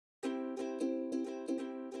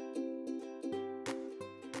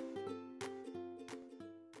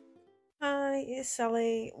it's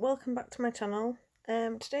Sally. Welcome back to my channel.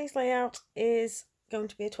 Today's layout is going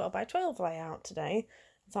to be a 12 by 12 layout today.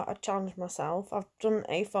 I thought I'd challenge myself. I've done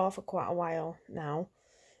A4 for quite a while now,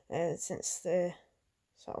 since the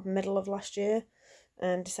sort of middle of last year,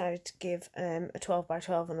 and decided to give a 12 by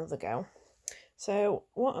 12 another go. So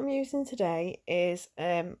what I'm using today is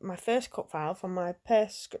my first cut file from my per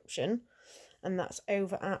subscription, and that's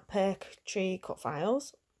over at Perk Tree Cut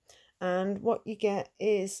Files. And what you get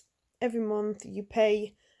is every month you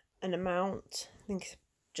pay an amount, I think it's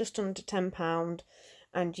just under £10,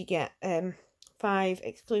 and you get 5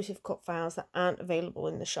 exclusive cut files that aren't available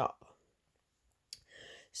in the shop.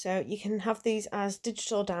 So you can have these as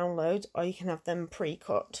digital downloads, or you can have them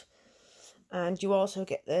pre-cut, and you also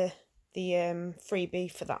get the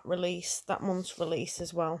freebie for that release, that month's release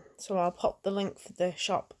as well. So I'll pop the link for the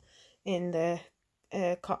shop in the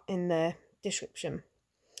description.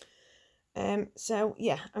 So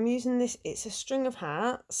yeah, I'm using this. It's a string of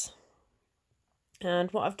hearts, and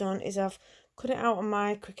what I've done is I've cut it out on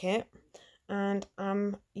my Cricut, and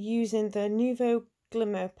I'm using the Nuvo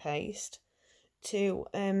Glimmer paste to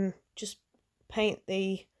just paint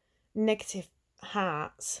the negative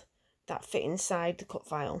hearts that fit inside the cut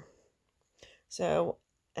file. So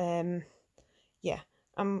yeah,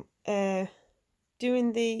 I'm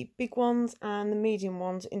doing the big ones and the medium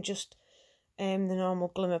ones in just the normal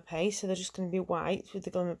Glimmer paste, so they're just going to be white with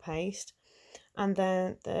the Glimmer paste. And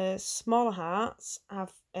then the smaller hearts,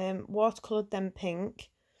 I've watercoloured them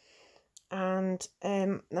pink, and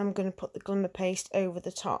I'm going to put the Glimmer paste over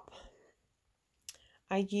the top.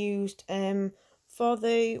 I used, for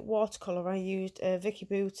the watercolour, I used Vicky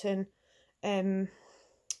Bouton, it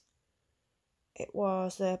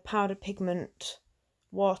was the powder pigment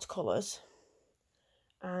watercolours,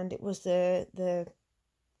 and it was the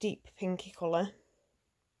deep pinky colour.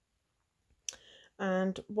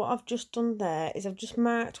 And what I've just done there is I've just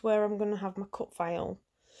marked where I'm going to have my cut file,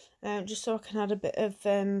 just so I can add a bit of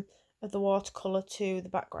the watercolour to the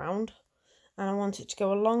background. And I want it to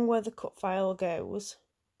go along where the cut file goes,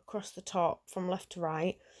 across the top from left to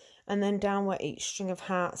right, and then down where each string of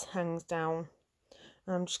hearts hangs down.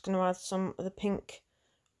 And I'm just going to add some of the pink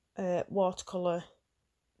watercolour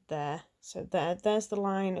there. So there's the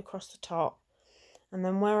line across the top. And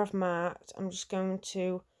then where I've marked, I'm just going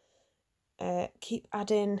to keep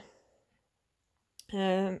adding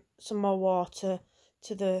some more water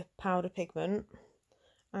to the powder pigment,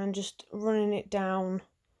 and just running it down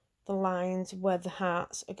the lines where the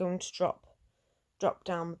hearts are going to drop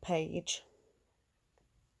down the page.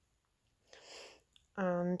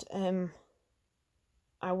 And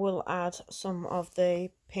I will add some of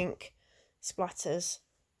the pink splatters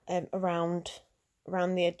around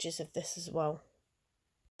the edges of this as well.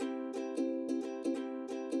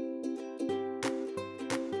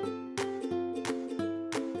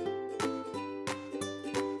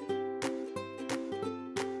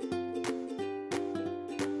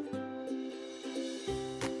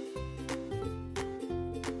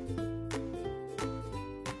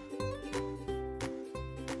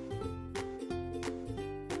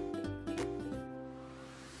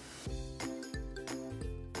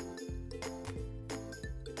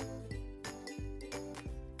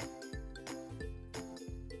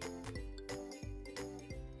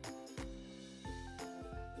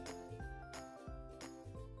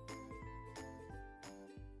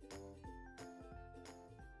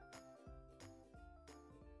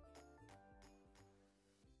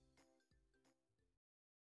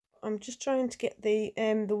 I'm just trying to get the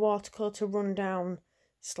watercolour to run down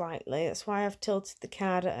slightly. That's why I've tilted the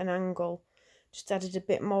card at an angle. Just added a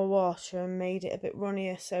bit more water and made it a bit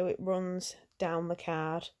runnier so it runs down the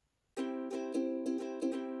card.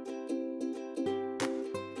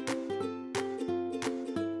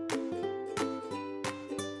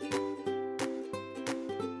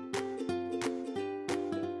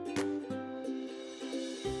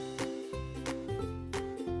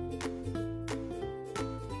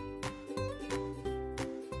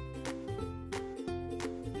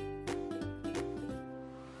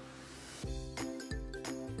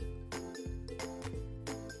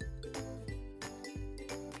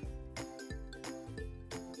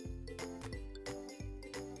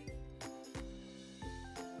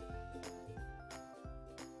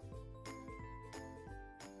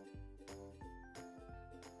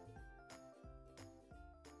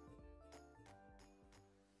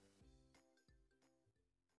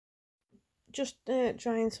 Just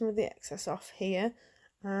drying some of the excess off here,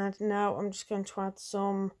 and now I'm just going to add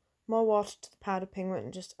some more water to the powder pigment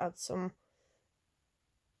and just add some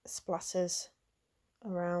splatters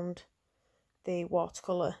around the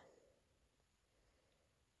watercolour.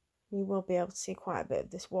 You will be able to see quite a bit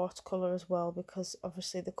of this watercolour as well, because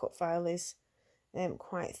obviously the cut file is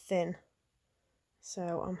quite thin.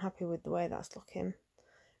 So I'm happy with the way that's looking.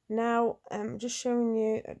 Now I'm just showing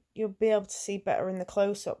you, you'll be able to see better in the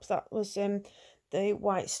close-ups. That was the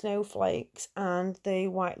white snowflakes and the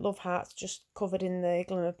white love hearts just covered in the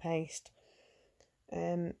glimmer paste.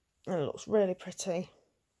 And it looks really pretty.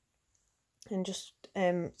 And just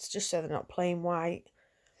it's just so they're not plain white.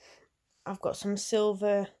 I've got some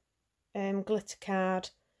silver glitter card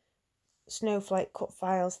snowflake cut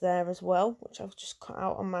files there as well, which I've just cut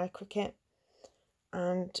out on my Cricut.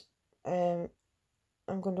 And I'm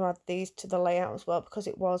going to add these to the layout as well, because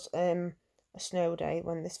it was a snow day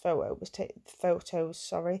when this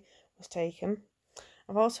photos was taken.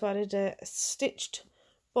 I've also added a stitched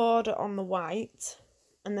border on the white,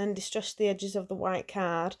 and then distressed the edges of the white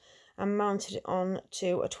card and mounted it on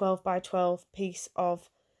to a 12 by 12 piece of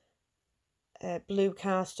blue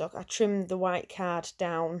cardstock. I trimmed the white card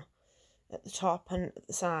down at the top and at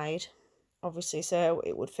the side, obviously, so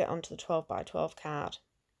it would fit onto the 12 by 12 card.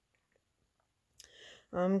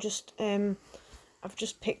 I've just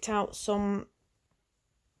picked out some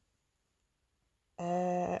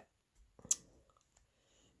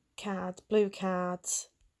cards, blue cards,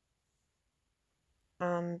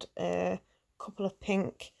 and a couple of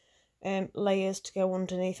pink layers to go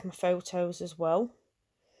underneath my photos as well.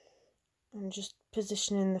 I'm just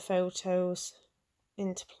positioning the photos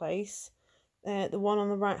into place. The one on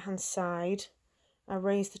the right hand side, I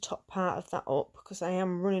raised the top part of that up because I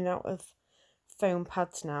am running out of foam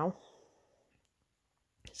pads now.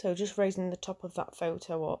 So just raising the top of that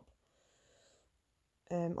photo up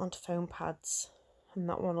onto foam pads, and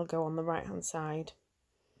that one will go on the right hand side.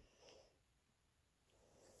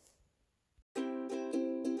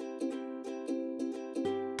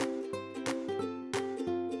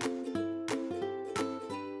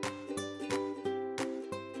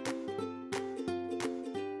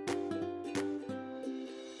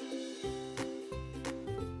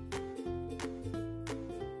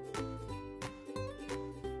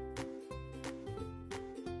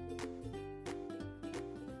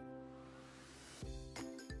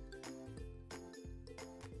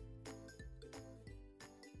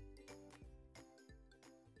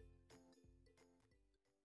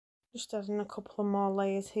 Just adding a couple of more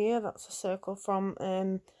layers here. That's a circle from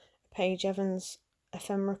Paige Evans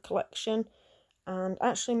ephemera collection, and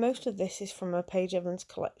actually most of this is from a Paige Evans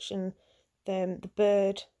collection. The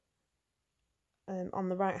bird on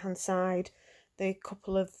the right hand side, the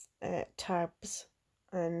couple of tabs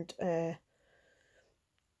and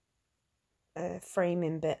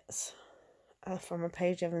framing bits from a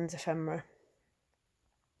Paige Evans ephemera.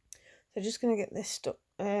 So just going to get this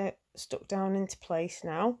stuck down into place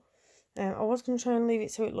now. I was going to try and leave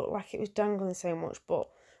it so it looked like it was dangling so much, but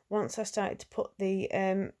once I started to put the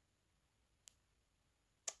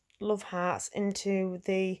love hearts into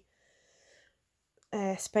the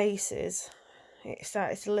spaces, it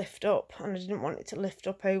started to lift up, and I didn't want it to lift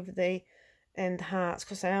up over the hearts,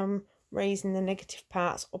 because I am raising the negative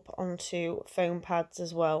parts up onto foam pads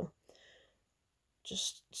as well,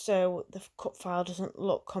 just so the cut file doesn't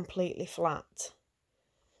look completely flat,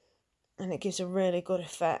 and it gives a really good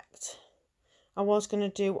effect. I was going to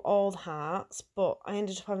do all the hearts, but I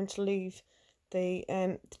ended up having to leave the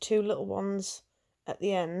two little ones at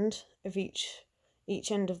the end of each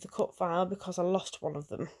end of the cut file because I lost one of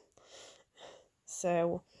them.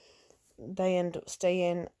 So they end up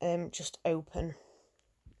staying just open.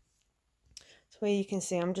 So here you can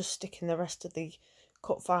see I'm just sticking the rest of the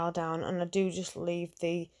cut file down, and I do just leave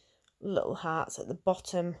the little hearts at the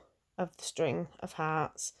bottom of the string of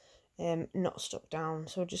hearts not stuck down.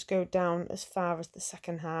 So just go down as far as the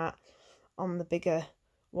second heart on the bigger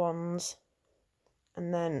ones,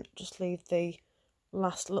 and then just leave the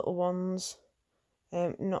last little ones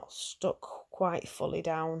not stuck quite fully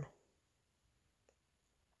down.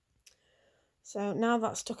 So now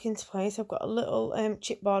that's stuck into place, I've got a little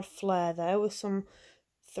chipboard flare there with some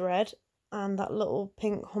thread and that little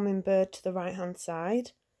pink hummingbird to the right hand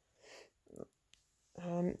side.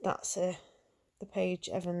 That's the Paige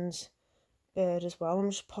Evans bird as well. I'm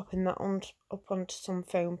just popping that up onto some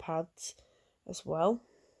foam pads as well.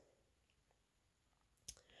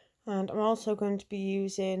 And I'm also going to be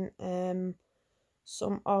using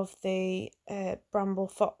some of the Bramble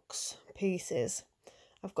Fox pieces.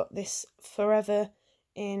 I've got this Forever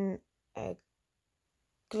in a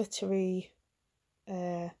glittery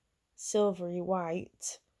silvery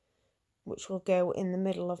white, which will go in the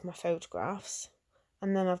middle of my photographs.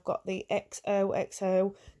 And then I've got the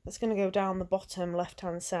xoxo that's going to go down the bottom left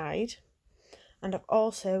hand side. And I've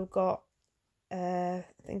also got I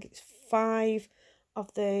think it's 5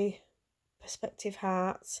 of the perspective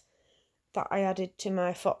hearts that I added to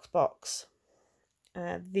my fox box.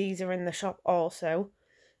 These are in the shop also,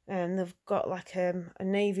 and they've got like a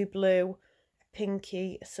navy blue, a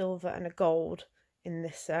pinky, a silver and a gold in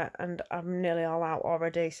this set, and I'm nearly all out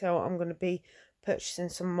already, so I'm going to be purchasing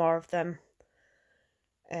some more of them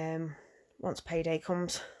once payday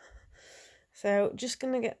comes. So just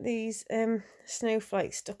going to get these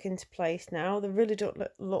snowflakes stuck into place now. They really don't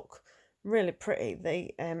look really pretty,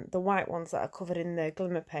 the white ones that are covered in the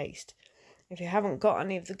Glimmer paste. If you haven't got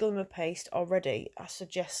any of the Glimmer paste already, I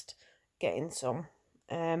suggest getting some.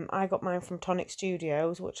 I got mine from Tonic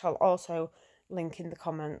Studios, which I'll also link in the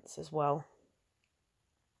comments as well.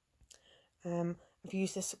 I've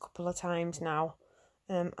used this a couple of times now,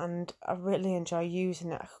 and I really enjoy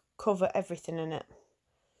using it. I cover everything in it,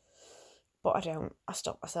 but I don't. I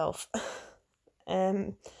stop myself.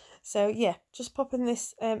 So yeah, just popping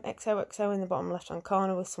this xoxo in the bottom left hand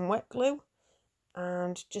corner with some wet glue,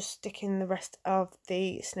 and just sticking the rest of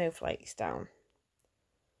the snowflakes down.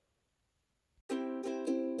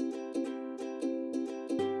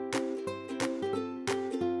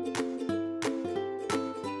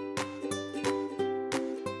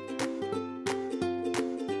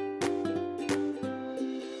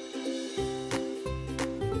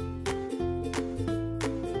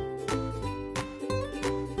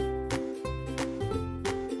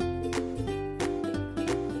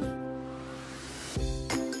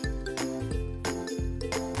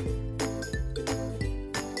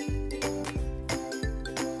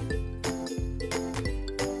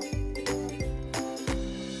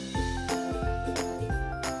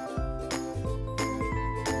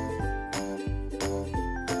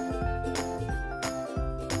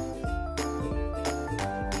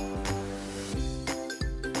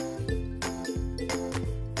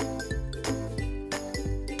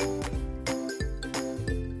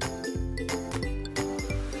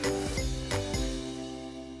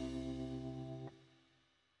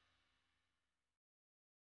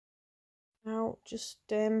 Now just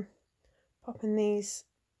popping these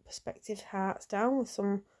perspective hearts down with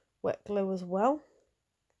some wet glue as well.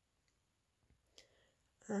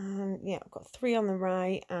 And yeah, I've got 3 on the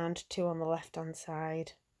right and 2 on the left hand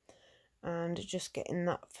side, and just getting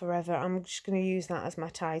that forever. I'm just going to use that as my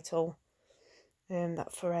title,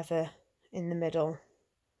 that forever in the middle.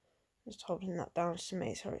 Just holding that down just to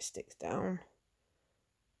make sure it sticks down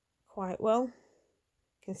quite well.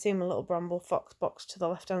 You can see my little Bramble fox box to the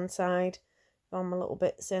left hand side, all my little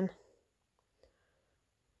bits in.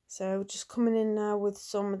 So just coming in now with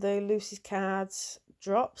some of the Lucy's Cards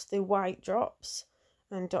drops, the white drops,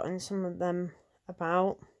 and dotting some of them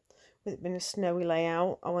about. With it being a snowy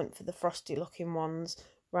layout, I went for the frosty looking ones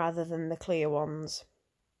rather than the clear ones.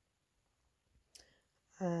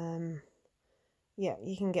 Yeah,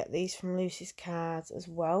 you can get these from Lucy's Cards as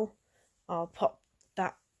well. I'll pop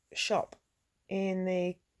that shop in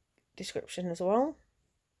the description as well,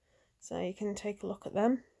 so you can take a look at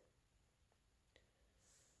them.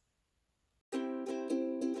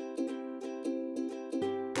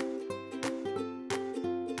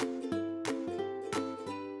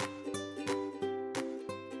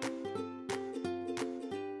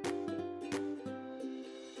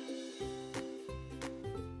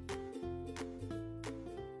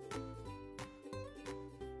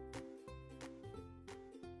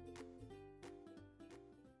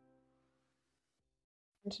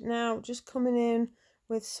 And now just coming in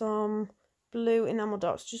with some blue enamel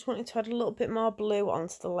dots. Just wanted to add a little bit more blue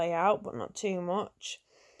onto the layout, but not too much.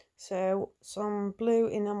 So some blue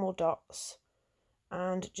enamel dots,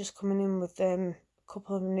 and just coming in with a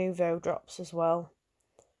couple of nuvo drops as well.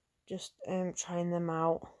 Just trying them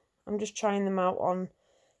out. I'm just trying them out on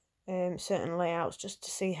certain layouts just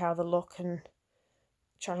to see how they look and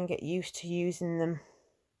try and get used to using them.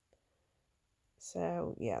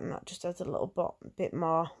 So yeah, and that just adds a little bit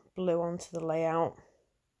more blue onto the layout.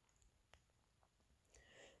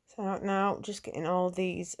 So now just getting all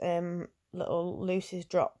these little Lucy's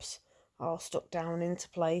drops all stuck down into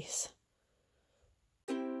place.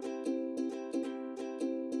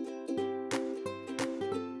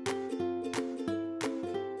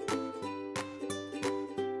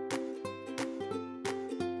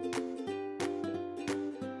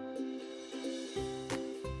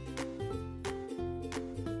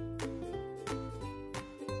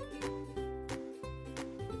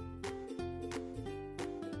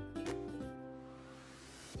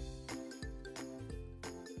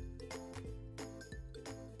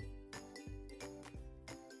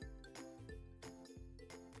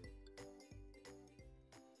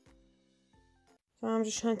 So I'm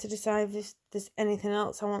just trying to decide if there's anything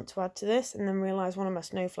else I want to add to this, and then realise one of my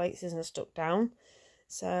snowflakes isn't stuck down.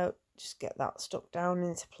 So just get that stuck down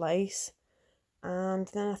into place. And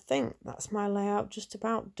then I think that's my layout just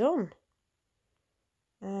about done.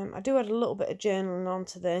 I do add a little bit of journaling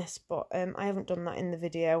onto this, but I haven't done that in the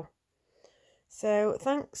video. So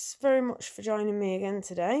thanks very much for joining me again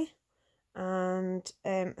today, and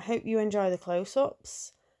hope you enjoy the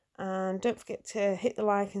close-ups, and don't forget to hit the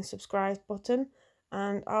like and subscribe button,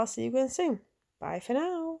 and I'll see you again soon. Bye for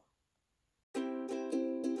now.